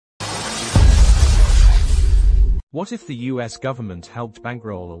What if the US government helped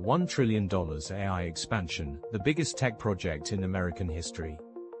bankroll a $1 trillion AI expansion, the biggest tech project in American history?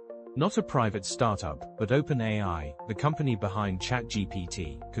 Not a private startup, but OpenAI, the company behind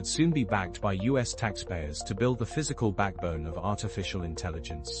ChatGPT, could soon be backed by US taxpayers to build the physical backbone of artificial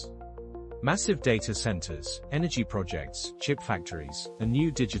intelligence. Massive data centers, energy projects, chip factories, a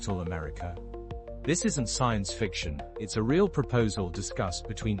new digital America. This isn't science fiction, it's a real proposal discussed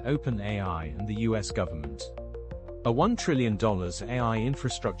between OpenAI and the US government. A $1 trillion AI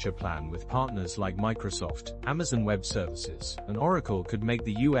infrastructure plan with partners like Microsoft, Amazon Web Services, and Oracle could make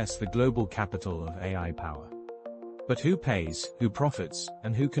the US the global capital of AI power. But who pays, who profits,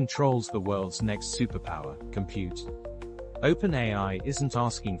 and who controls the world's next superpower, compute? OpenAI isn't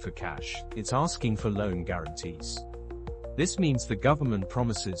asking for cash, it's asking for loan guarantees. This means the government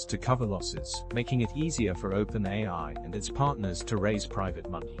promises to cover losses, making it easier for OpenAI and its partners to raise private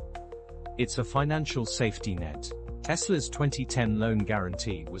money. It's a financial safety net. Tesla's 2010 loan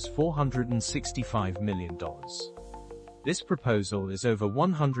guarantee was $465 million. This proposal is over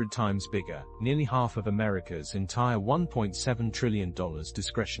 100 times bigger, nearly half of America's entire $1.7 trillion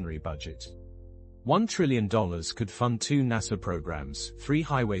discretionary budget. $1 trillion could fund 2 NASA programs, 3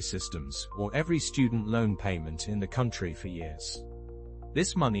 highway systems, or every student loan payment in the country for years.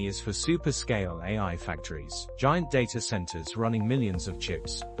 This money is for super-scale AI factories, giant data centers running millions of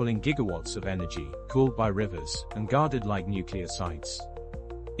chips, pulling gigawatts of energy, cooled by rivers, and guarded like nuclear sites.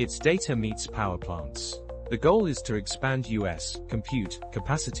 It's data meets power plants. The goal is to expand US compute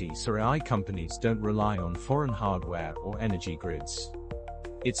capacity so AI companies don't rely on foreign hardware or energy grids.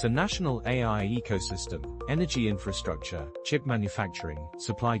 It's a national AI ecosystem, energy infrastructure, chip manufacturing,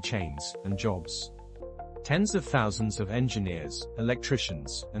 supply chains, and jobs. Tens of thousands of engineers,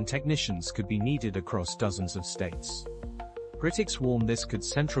 electricians, and technicians could be needed across dozens of states. Critics warn this could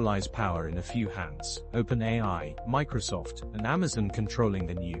centralize power in a few hands, OpenAI, Microsoft, and Amazon controlling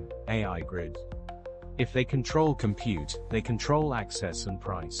the new AI grid. If they control compute, they control access and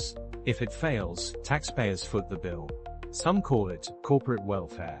price. If it fails, taxpayers foot the bill. Some call it corporate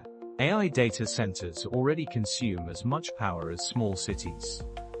welfare. AI data centers already consume as much power as small cities.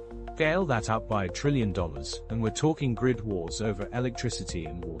 Scale that up by $1 trillion, and we're talking grid wars over electricity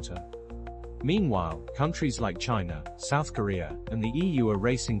and water. Meanwhile, countries like China, South Korea, and the EU are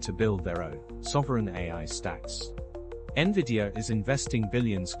racing to build their own sovereign AI stacks. NVIDIA is investing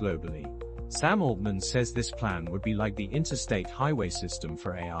billions globally. Sam Altman says this plan would be like the interstate highway system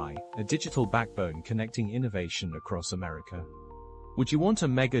for AI, a digital backbone connecting innovation across America. Would you want a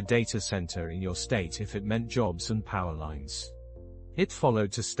mega data center in your state if it meant jobs and power lines? Hit follow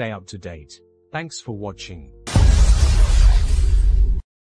to stay up to date. Thanks for watching.